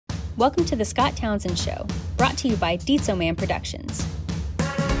Welcome to the Scott Townsend Show, brought to you by Dietzo Man Productions.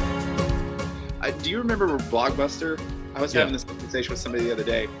 Do you remember Blockbuster? I was having this conversation with somebody the other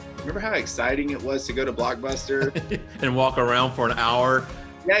day. Remember how exciting it was to go to Blockbuster? And walk around for an hour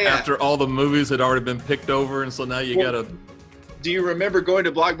after all the movies had already been picked over, and so now you got to... Do you remember going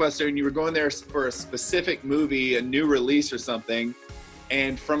to Blockbuster and you were going there for a specific movie, a new release or something,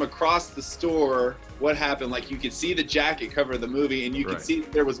 and from across the store, what happened? Like, you could see the jacket cover of the movie, and you could see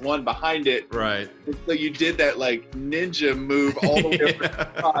there was one behind it. Right. And so you did that, like, ninja move all the way over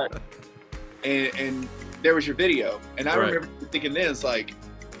the spot. And there was your video. And I remember thinking then, it's like,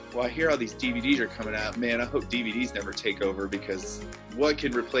 well, I hear all these DVDs are coming out. Man, I hope DVDs never take over, because what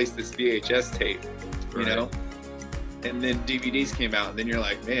can replace this VHS tape, you know? And then DVDs came out, and then you're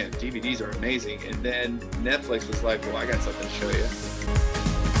like, man, DVDs are amazing. And then Netflix was like, well, I got something to show you.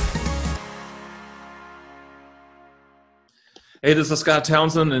 Hey, this is Scott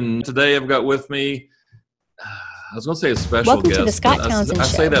Townsend, and today I've got with me, I was going to say a special Welcome guest. To the Scott Townsend Show. I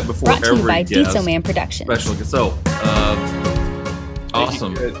say that before brought every to you by guest. Dietzo Man Productions. Special guest. So,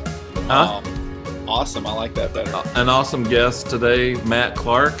 awesome. Huh? Awesome. I like that better. An awesome guest today, Matt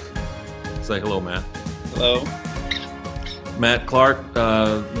Clark. Say hello, Matt. Hello. Matt Clark,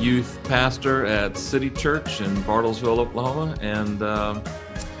 youth pastor at City Church in Bartlesville, Oklahoma. And,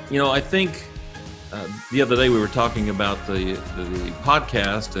 I think the other day we were talking about the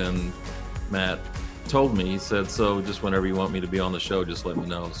podcast, and Matt told me, he said, so just whenever you want me to be on the show, just let me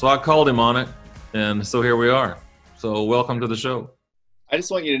know. So I called him on it, and so here we are. So welcome to the show. I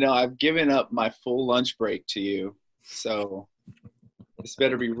just want you to know I've given up my full lunch break to you. So this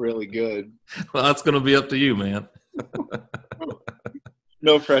better be really good. Well, that's going to be up to you, man.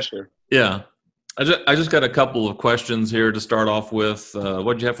 No pressure. Yeah. I just got a couple of questions here to start off with.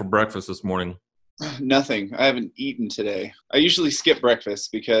 What did you have for breakfast this morning? Nothing. I haven't eaten today. I usually skip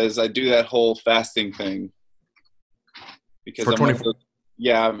breakfast because I do that whole fasting thing. Because for 24.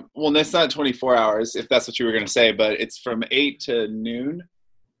 Well, that's not 24 hours, if that's what you were going to say, but it's from 8 to noon.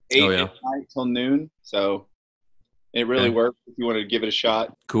 8 at night till noon. So it really works if you want to give it a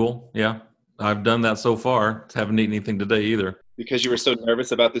shot. Cool. Yeah. I've done that so far. Haven't eaten anything today either. Because you were so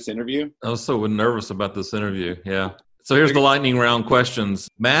nervous about this interview? I was so nervous about this interview. Yeah. So here's the lightning round questions.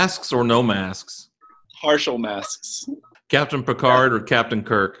 Masks or no masks? Partial masks. Captain Picard or Captain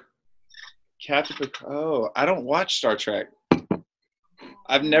Kirk? Captain Picard. Oh, I don't watch Star Trek.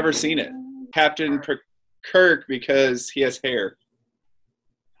 I've never seen it. Captain Kirk, because he has hair.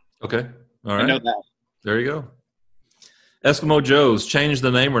 Okay. All right. I know that. There you go. Eskimo Joe's, change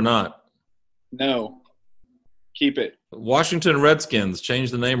the name or not? No. Keep it. Washington Redskins, change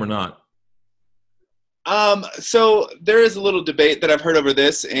the name or not? So there is a little debate that I've heard over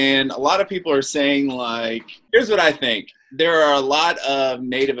this, and a lot of people are saying, like, here's what I think. There are a lot of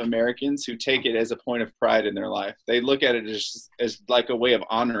Native Americans who take it as a point of pride in their life. They look at it as like a way of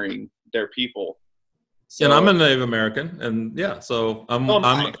honoring their people. So, and I'm a Native American, and so I'm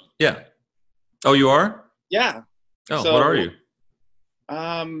yeah. Oh, you are? Yeah. Oh, so, what are you?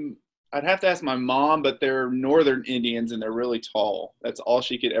 I'd have to ask my mom, but they're Northern Indians, and they're really tall. That's all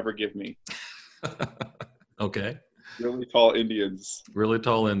she could ever give me. Okay. Really tall Indians. Really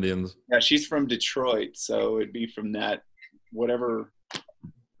tall Indians. Yeah, she's from Detroit, so it'd be from that, whatever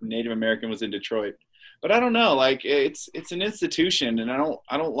Native American was in Detroit. But I don't know, like, it's an institution, and I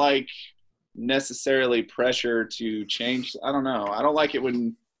don't like necessarily pressure to change. I don't know. I don't like it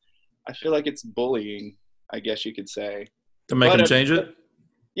when I feel like it's bullying, I guess you could say. To make them change it?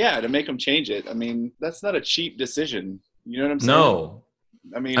 Yeah, to make them change it. I mean, that's not a cheap decision. You know what I'm saying? No.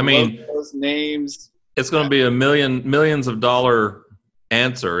 I mean those names. It's going to be millions of dollar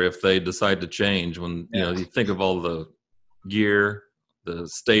answer if they decide to change. When you think of all the gear, the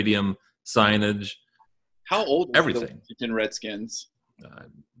stadium signage. How old is everything? The Washington Redskins? I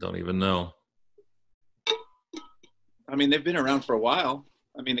don't even know. I mean, they've been around for a while.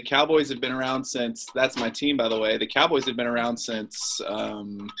 I mean, the Cowboys have been around since. That's my team, by the way. The Cowboys have been around since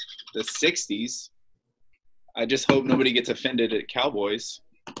the '60s. I just hope nobody gets offended at Cowboys.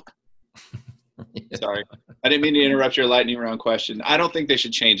 Sorry. I didn't mean to interrupt your lightning round question. I don't think they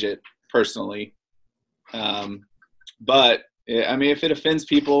should change it, personally. But, I mean, if it offends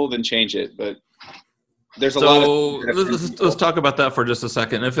people, then change it. But there's a lot of... Let's talk about that for just a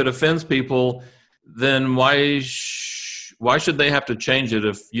second. If it offends people, then why should they have to change it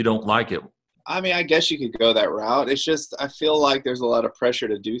if you don't like it? I mean, I guess you could go that route. It's just, I feel like there's a lot of pressure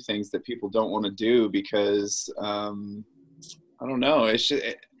to do things that people don't want to do because, I don't know. It's just,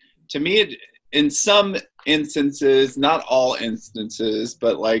 to me, in some instances, not all instances,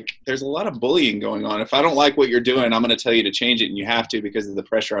 but like there's a lot of bullying going on. If I don't like what you're doing, I'm going to tell you to change it, and you have to because of the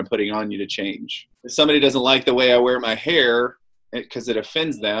pressure I'm putting on you to change. If somebody doesn't like the way I wear my hair because it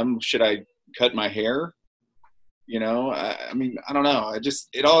offends them, should I cut my hair? You know, I mean, I don't know.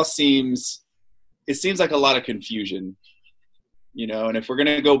 It seems like a lot of confusion, you know, and if we're going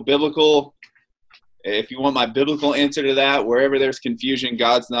to go biblical, if you want my biblical answer to that, wherever there's confusion,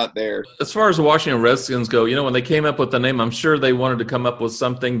 God's not there. As far as the Washington Redskins go, you know, when they came up with the name, I'm sure they wanted to come up with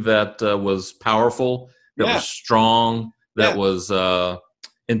something that was powerful, that was strong, that was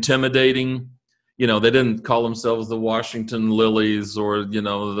intimidating. You know, they didn't call themselves the Washington Lilies or, you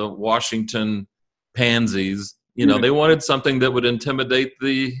know, the Washington Pansies. You know, they wanted something that would intimidate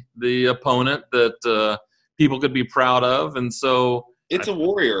the opponent, that people could be proud of. And so it's a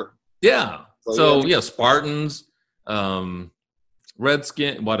warrior. Yeah. So Spartans,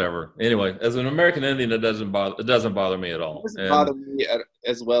 Redskin, whatever. Anyway, as an American Indian, it doesn't bother me at all. It doesn't bother me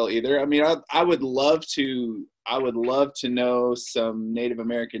as well either. I mean, I would love to know some Native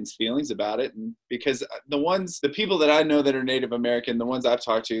Americans' feelings about it, and because the people that I know that are Native American, the ones I've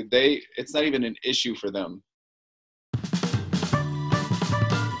talked to, it's not even an issue for them.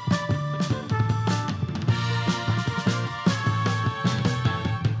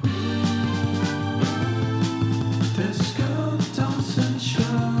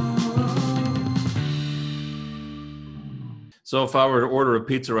 So if I were to order a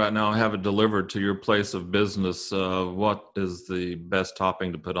pizza right now and have it delivered to your place of business, what is the best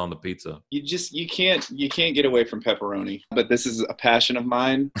topping to put on the pizza? You can't get away from pepperoni. But this is a passion of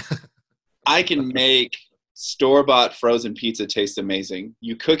mine. I can make store-bought frozen pizza taste amazing.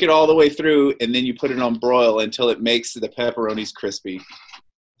 You cook it all the way through, and then you put it on broil until it makes the pepperonis crispy.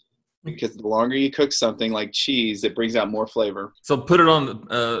 Because the longer you cook something like cheese, it brings out more flavor. So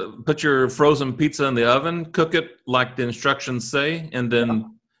put your frozen pizza in the oven, cook it like the instructions say, and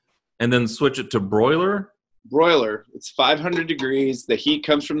then switch it to broiler. Broiler. It's 500 degrees. The heat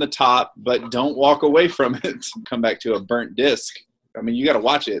comes from the top, but don't walk away from it. Come back to a burnt disc. I mean, you got to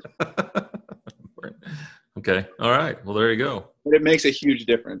watch it. Okay. All right. Well, there you go. But it makes a huge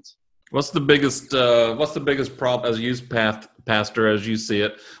difference. What's the biggest problem as a youth pastor, as you see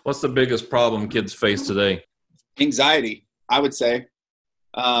it? What's the biggest problem kids face today? Anxiety, I would say.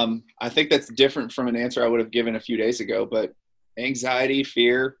 I think that's different from an answer I would have given a few days ago, but anxiety,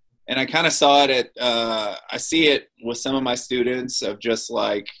 fear, and I kind of saw it I see it with some of my students of just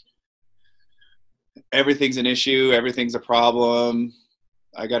like, everything's an issue, everything's a problem.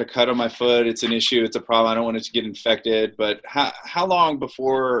 I got a cut on my foot. It's an issue. It's a problem. I don't want it to get infected. But how long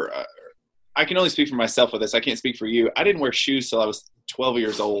before I can only speak for myself with this. I can't speak for you. I didn't wear shoes till I was 12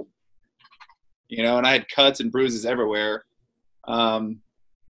 years old, you know, and I had cuts and bruises everywhere.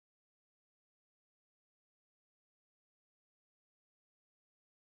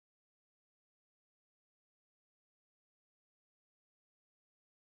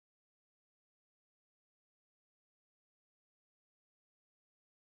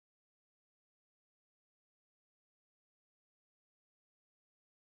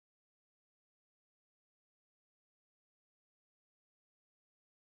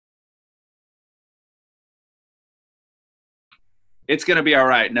 It's going to be all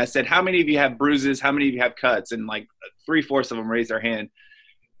right. And I said, how many of you have bruises? How many of you have cuts? And like 3/4 of them raised their hand.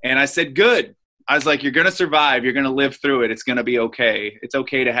 And I said, good. I was like, you're going to survive. You're going to live through it. It's going to be okay. It's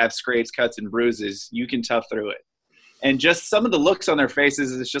okay to have scrapes, cuts, and bruises. You can tough through it. And just some of the looks on their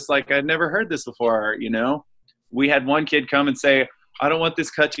faces, it's just like, I'd never heard this before, you know? We had one kid come and say, I don't want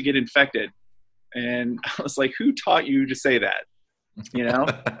this cut to get infected. And I was like, who taught you to say that? You know?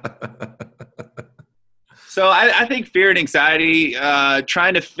 So I think fear and anxiety,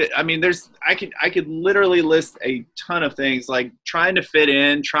 trying to fit. I mean, I could literally list a ton of things, like trying to fit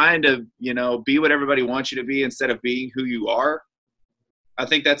in, trying to, you know, be what everybody wants you to be instead of being who you are. I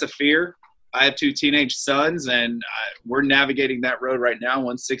think that's a fear. I have 2 teenage sons, and we're navigating that road right now.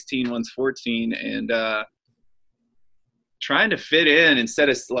 One's 16, one's 14, and trying to fit in instead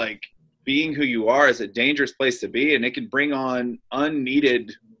of like being who you are is a dangerous place to be, and it can bring on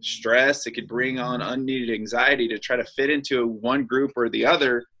unneeded stress. It could bring on unneeded anxiety to try to fit into one group or the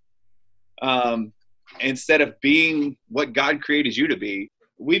other, instead of being what God created you to be.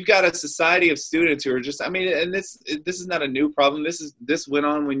 We've got a society of students who are just, I mean, and this is not a new problem. This went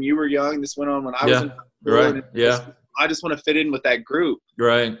on when you were young. This went on when I was in school. Right. Yeah. I just want to fit in with that group.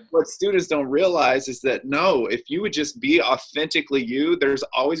 Right. What students don't realize is that, no, if you would just be authentically you, there's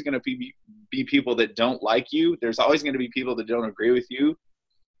always going to be people that don't like you. There's always going to be people that don't agree with you.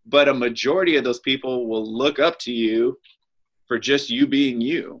 But a majority of those people will look up to you for just you being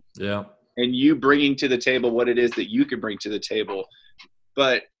you. Yeah. and you bringing to the table what it is that you can bring to the table.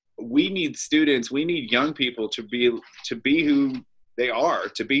 But we need students, we need young people to be who they are,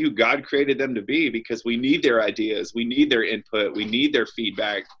 to be who God created them to be, because we need their ideas, we need their input, we need their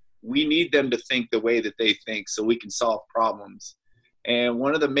feedback, we need them to think the way that they think so we can solve problems. And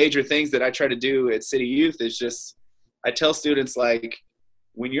one of the major things that I try to do at City Youth is just, I tell students, like,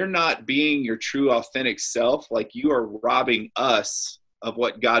 when you're not being your true authentic self, like, you are robbing us of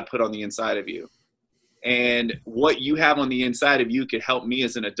what God put on the inside of you. And what you have on the inside of you could help me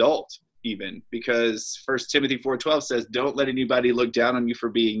as an adult, even, because 1 Timothy 4:12 says, don't let anybody look down on you for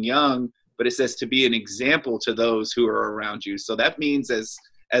being young, but it says to be an example to those who are around you. So that means as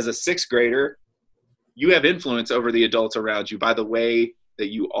a sixth grader, you have influence over the adults around you by the way that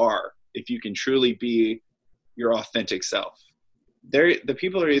you are, if you can truly be your authentic self. The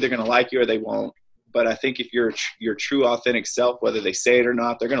people are either going to like you or they won't. But I think if you're your true authentic self, whether they say it or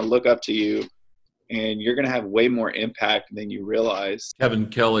not, they're going to look up to you, and you're going to have way more impact than you realize. Kevin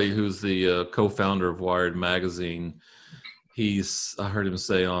Kelly, who's the co-founder of Wired Magazine, I heard him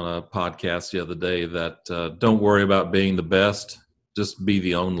say on a podcast the other day that don't worry about being the best, just be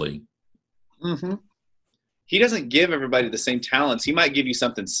the only. Mm-hmm. He doesn't give everybody the same talents. He might give you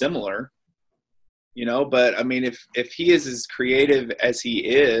something similar, but I mean, if he is as creative as he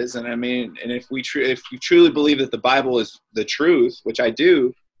is, and I mean, and if you truly believe that the Bible is the truth, which I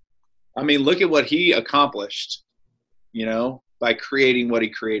do, I mean, look at what he accomplished, by creating what he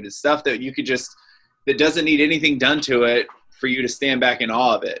created, stuff that you could that doesn't need anything done to it for you to stand back in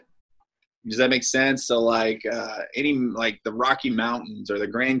awe of it. Does that make sense? So like the Rocky Mountains or the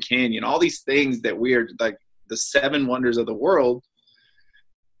Grand Canyon, all these things that we are like the 7 wonders of the world,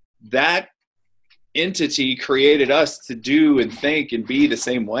 that entity created us to do and think and be the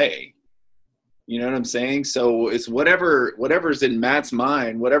same way. You know what I'm saying? So it's whatever's in Matt's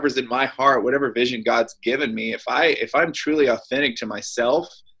mind, whatever's in my heart, whatever vision God's given me. If I'm truly authentic to myself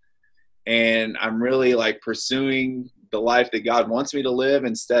and I'm really like pursuing the life that God wants me to live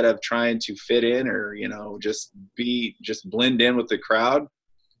instead of trying to fit in or, just blend in with the crowd,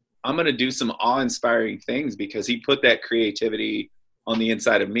 I'm going to do some awe-inspiring things because he put that creativity on the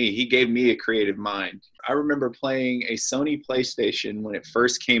inside of me. He gave me a creative mind. I remember playing a Sony PlayStation when it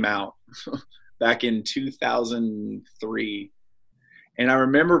first came out back in 2003. And I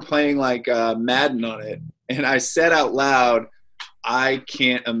remember playing like Madden on it. And I said out loud, I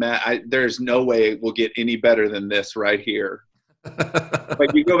can't imagine, there's no way it will get any better than this right here.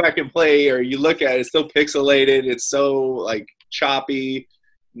 Like you go back and play or you look at it, it's so pixelated. It's so like choppy.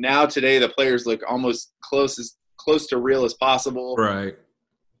 Now today the players look almost close to real as possible. Right.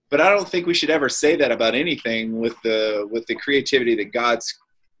 But I don't think we should ever say that about anything with the creativity that God's,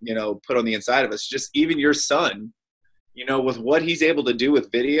 put on the inside of us. Just even your son, with what he's able to do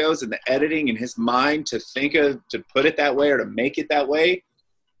with videos and the editing and his mind to put it that way or to make it that way.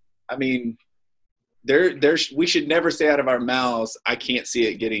 I mean, we should never say out of our mouths, I can't see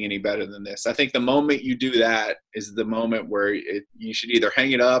it getting any better than this. I think the moment you do that is the moment where you should either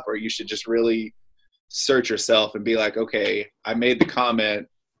hang it up or you should just really search yourself and be like, okay, I made the comment,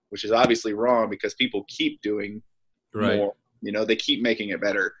 which is obviously wrong because people keep doing more. They keep making it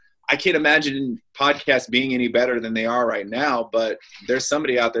better. I can't imagine podcasts being any better than they are right now, but there's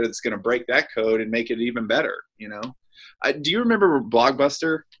somebody out there that's going to break that code and make it even better. Do you remember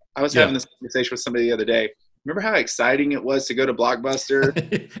Blockbuster? I was having this conversation with somebody the other day. Remember how exciting it was to go to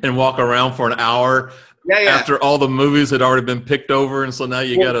Blockbuster and walk around for an hour after all the movies had already been picked over, and so now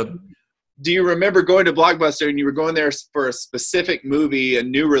you got to. Do you remember going to Blockbuster and you were going there for a specific movie, a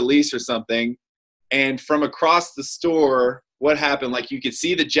new release or something, and from across the store, what happened? Like you could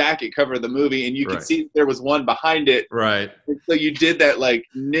see the jacket cover of the movie and you could see there was one behind it. Right. And so you did that like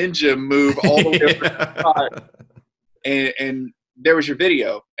ninja move all the way over the spot. And there was your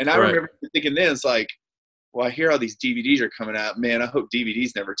video. And I remember thinking then, it's like, well, I hear all these DVDs are coming out. Man, I hope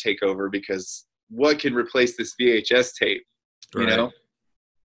DVDs never take over because what can replace this VHS tape, you know?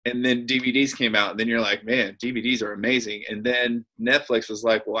 And then DVDs came out and then you're like, man, DVDs are amazing. And then Netflix was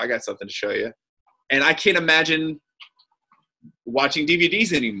like, well, I got something to show you. And I can't imagine watching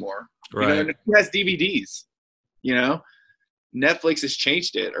DVDs anymore. Who has DVDs? Netflix has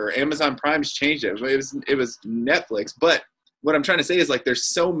changed it, or Amazon Prime's changed it. It was Netflix. But what I'm trying to say is like there's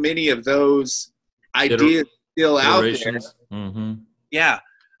so many of those ideas still out there. Mm-hmm. Yeah,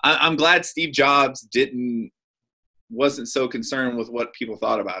 I'm glad Steve Jobs wasn't so concerned with what people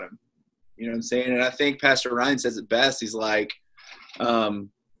thought about him. You know what I'm saying? And I think Pastor Ryan says it best. He's like,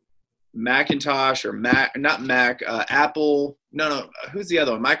 Macintosh or not Mac, Apple. No, who's the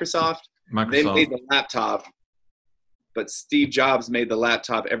other one? Microsoft. They made the laptop, but Steve Jobs made the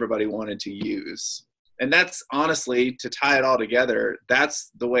laptop everybody wanted to use. And that's honestly, to tie it all together,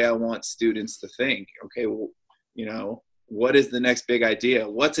 that's the way I want students to think. Okay, well, you know, what is the next big idea?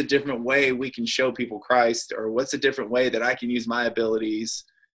 What's a different way we can show people Christ? Or what's a different way that I can use my abilities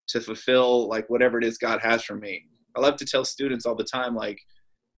to fulfill like whatever it is God has for me? I love to tell students all the time, like,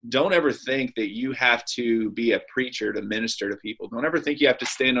 don't ever think that you have to be a preacher to minister to people. Don't ever think you have to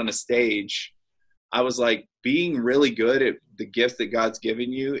stand on a stage. I was like, being really good at the gifts that God's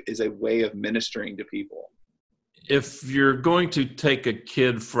given you is a way of ministering to people. If you're going to take a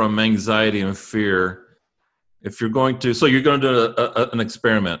kid from anxiety and fear, so you're going to do an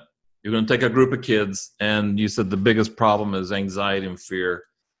experiment. You're going to take a group of kids, and you said the biggest problem is anxiety and fear.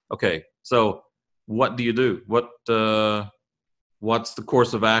 Okay, so what do you do? What's the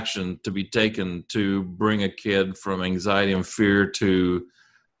course of action to be taken to bring a kid from anxiety and fear to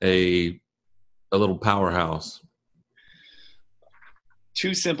a little powerhouse?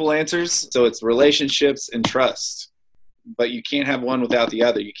 Two simple answers. So it's relationships and trust, but you can't have one without the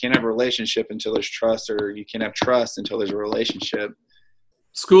other. You can't have a relationship until there's trust, or you can't have trust until there's a relationship.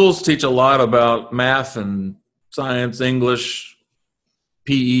 Schools teach a lot about math and science, English,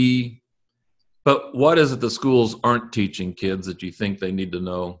 PE, but what is it the schools aren't teaching kids that you think they need to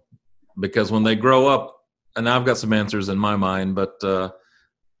know? Because when they grow up, and I've got some answers in my mind, but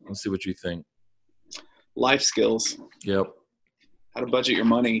let's see what you think. Life skills. Yep. How to budget your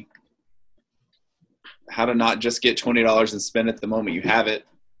money. How to not just get $20 and spend it the moment you have it,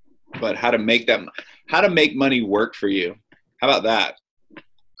 but how to make money work for you. How about that?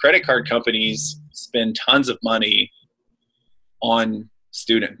 Credit card companies spend tons of money on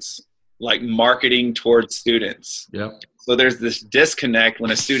students, like marketing towards students. Yep. So there's this disconnect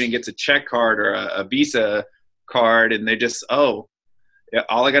when a student gets a check card or a Visa card, and they just, all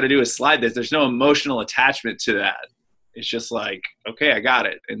I got to do is slide this. There's no emotional attachment to that. It's just like, okay, I got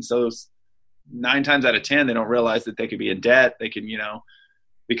it. And so 9 times out of 10, they don't realize that they could be in debt. They can,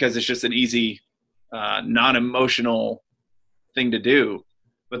 because it's just an easy, non-emotional thing to do.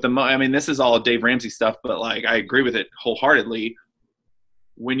 But this is all Dave Ramsey stuff, but like, I agree with it wholeheartedly.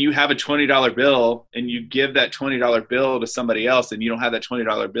 When you have a $20 bill and you give that $20 bill to somebody else and you don't have that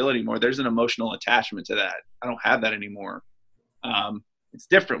 $20 bill anymore, there's an emotional attachment to that. I don't have that anymore. It's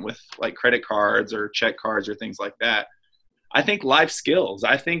different with like credit cards or check cards or things like that. I think life skills.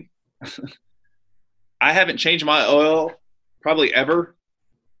 I think I haven't changed my oil probably ever,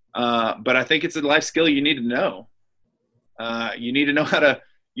 but I think it's a life skill you need to know. You need to know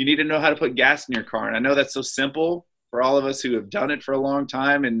how to put gas in your car. And I know that's so simple for all of us who have done it for a long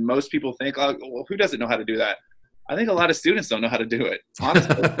time. And most people think, oh, well, who doesn't know how to do that? I think a lot of students don't know how to do it,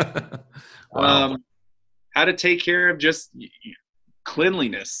 honestly. Wow. How to take care of just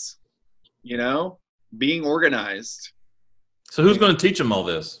cleanliness, being organized. So who's going to teach them all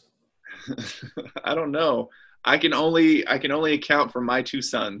this? I don't know. I can only account for my 2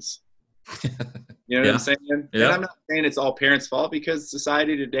 sons. You know what I'm saying? Yeah. And I'm not saying it's all parents' fault, because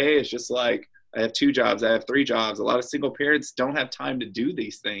society today is just like, I have 2 jobs. I have 3 jobs. A lot of single parents don't have time to do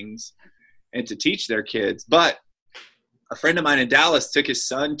these things and to teach their kids. But a friend of mine in Dallas took his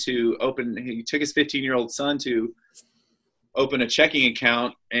 15-year-old son to open a checking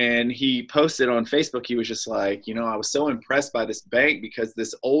account, and he posted on Facebook. He was just like, I was so impressed by this bank because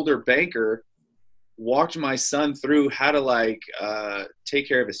this older banker walked my son through how to take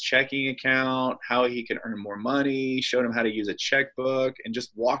care of his checking account, how he can earn more money, showed him how to use a checkbook, and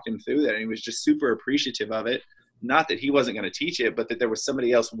just walked him through that. And he was just super appreciative of it. Not that he wasn't going to teach it, but that there was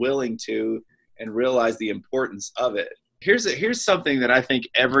somebody else willing to and realize the importance of it. Here's something that I think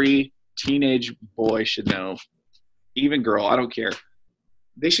every teenage boy should know, even girl, I don't care.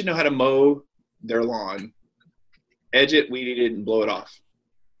 They should know how to mow their lawn, edge it, weed eat it, and blow it off.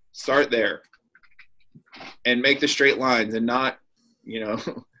 Start there. And make the straight lines, and not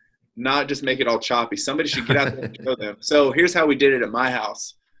just make it all choppy. Somebody should get out there and show them. So here's how we did it at my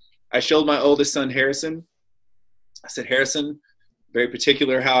house. I showed my oldest son, Harrison. I said, Harrison, very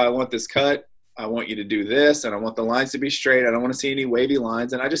particular how I want this cut. I want you to do this, and I want the lines to be straight. I don't want to see any wavy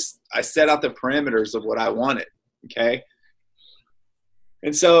lines. And I set out the parameters of what I wanted. Okay.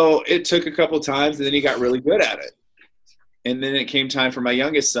 And so it took a couple times, and then he got really good at it. And then it came time for my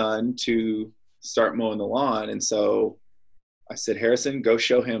youngest son to start mowing the lawn. And so I said, Harrison, go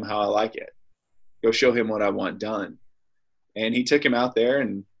show him how I like it. Go show him what I want done. And he took him out there,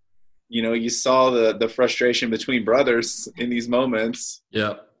 and, you saw the frustration between brothers in these moments.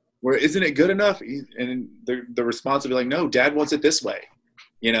 Yeah. Where, isn't it good enough? And the response would be like, no, Dad wants it this way.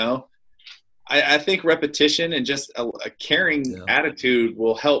 I think repetition and just a caring attitude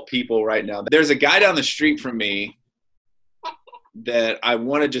will help people right now. There's a guy down the street from me that I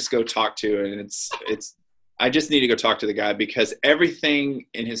want to just go talk to. And I just need to go talk to the guy because everything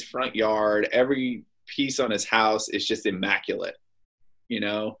in his front yard, every piece on his house is just immaculate,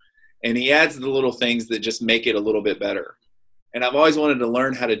 and he adds the little things that just make it a little bit better. And I've always wanted to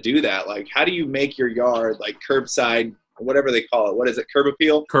learn how to do that. Like, how do you make your yard like curbside, whatever they call it? What is it? Curb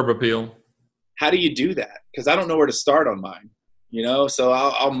appeal? Curb appeal. How do you do that? Because I don't know where to start on mine, So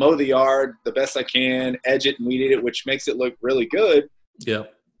I'll mow the yard the best I can, edge it and weed it, which makes it look really good. Yeah.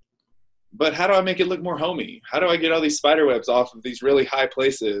 But how do I make it look more homey? How do I get all these spider webs off of these really high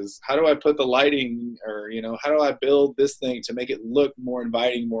places? How do I put the lighting or, how do I build this thing to make it look more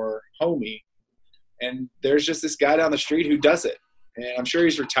inviting, more homey? And there's just this guy down the street who does it. And I'm sure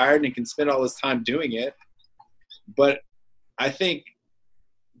he's retired and he can spend all his time doing it. But I think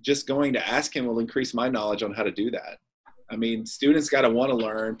just going to ask him will increase my knowledge on how to do that. I mean, students got to want to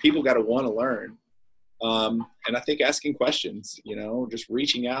learn. People got to want to learn. And I think asking questions, just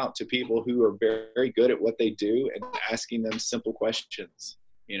reaching out to people who are very, very good at what they do and asking them simple questions,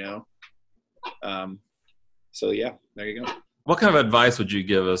 So yeah, there you go. What kind of advice would you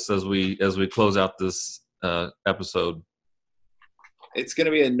give us as we close out this episode? It's going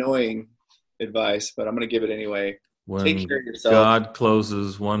to be annoying advice, but I'm going to give it anyway. When Take care of yourself. God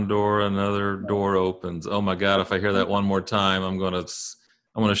closes one door, another door opens. Oh my God! If I hear that one more time, I'm gonna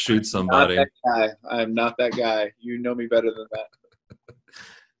shoot somebody. Not that guy. I am not that guy. You know me better than that.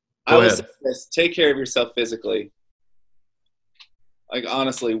 Go ahead. Say this, take care of yourself physically. Like,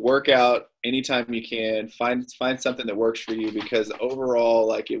 honestly, work out anytime you can. Find something that works for you, because overall,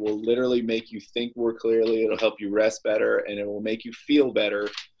 like, it will literally make you think more clearly. It'll help you rest better, and it will make you feel better.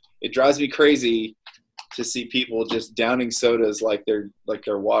 It drives me crazy to see people just downing sodas like they're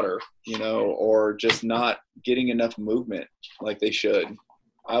water, or just not getting enough movement like they should.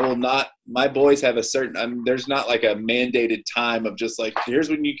 My boys have a certain, there's not like a mandated time of just like, here's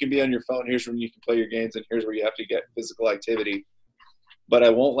when you can be on your phone, here's when you can play your games, and here's where you have to get physical activity. But I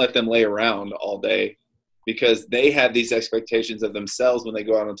won't let them lay around all day, because they have these expectations of themselves when they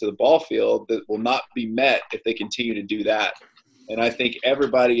go out onto the ball field that will not be met if they continue to do that. And I think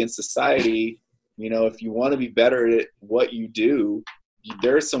everybody in society, if you want to be better at what you do,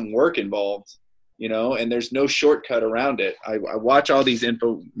 there's some work involved, and there's no shortcut around it. I watch all these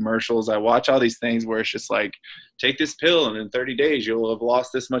infomercials. I watch all these things where it's just like, take this pill and in 30 days you'll have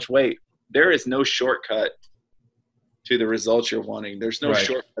lost this much weight. There is no shortcut to the results you're wanting. There's no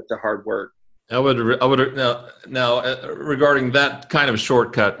shortcut to hard work. I would now regarding that kind of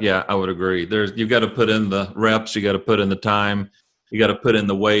shortcut. Yeah, I would agree. You've got to put in the reps. You got to put in the time. You got to put in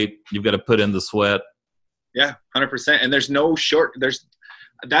the weight. You've got to put in the sweat. Yeah, 100%. And there's no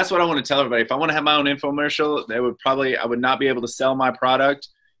that's what I want to tell everybody. If I want to have my own infomercial, I would not be able to sell my product.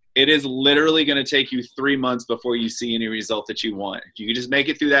 It is literally going to take you 3 months before you see any result that you want. If you could just make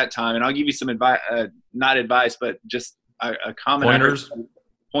it through that time, and I'll give you some advice, not advice, but just a comment.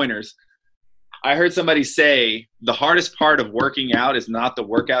 Pointers. I heard somebody say the hardest part of working out is not the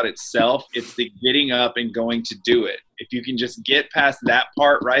workout itself. It's the getting up and going to do it. If you can just get past that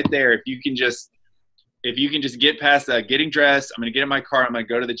part right there, if you can just get past that, getting dressed, I'm going to get in my car, I'm going to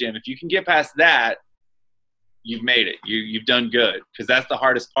go to the gym. If you can get past that, you've made it. You've done good, because that's the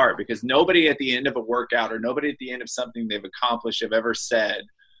hardest part, because nobody at the end of a workout or nobody at the end of something they've accomplished have ever said,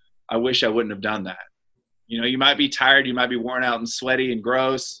 I wish I wouldn't have done that. You might be tired, you might be worn out and sweaty and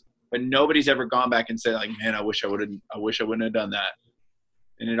gross, but nobody's ever gone back and said, like, man, I wish I wouldn't have done that.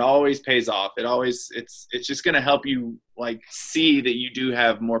 And it always pays off. It's just going to help you like see that you do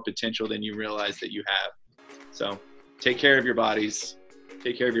have more potential than you realize that you have. So take care of your bodies,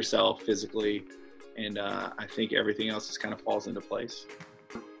 take care of yourself physically. And I think everything else just kind of falls into place.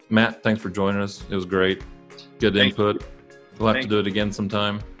 Matt, thanks for joining us. It was great. Good input. We'll have to do it again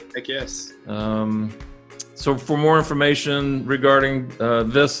sometime. Heck yes. So for more information regarding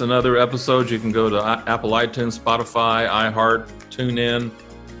this and other episodes, you can go to Apple iTunes, Spotify, iHeart, TuneIn.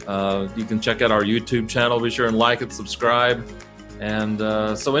 You can check out our YouTube channel. Be sure and like it, subscribe. And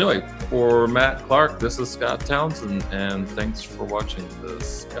so anyway, for Matt Clark, this is Scott Townsend, and thanks for watching the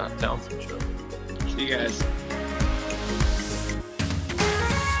Scott Townsend Show. See you guys.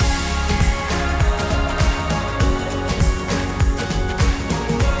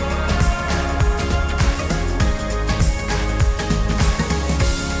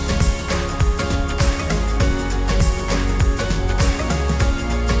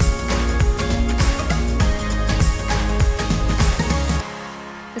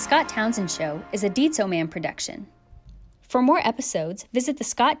 The Scott Townsend Show is a Dietzo Man production. For more episodes, visit the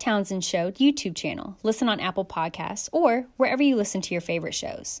Scott Townsend Show YouTube channel, listen on Apple Podcasts, or wherever you listen to your favorite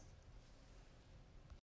shows.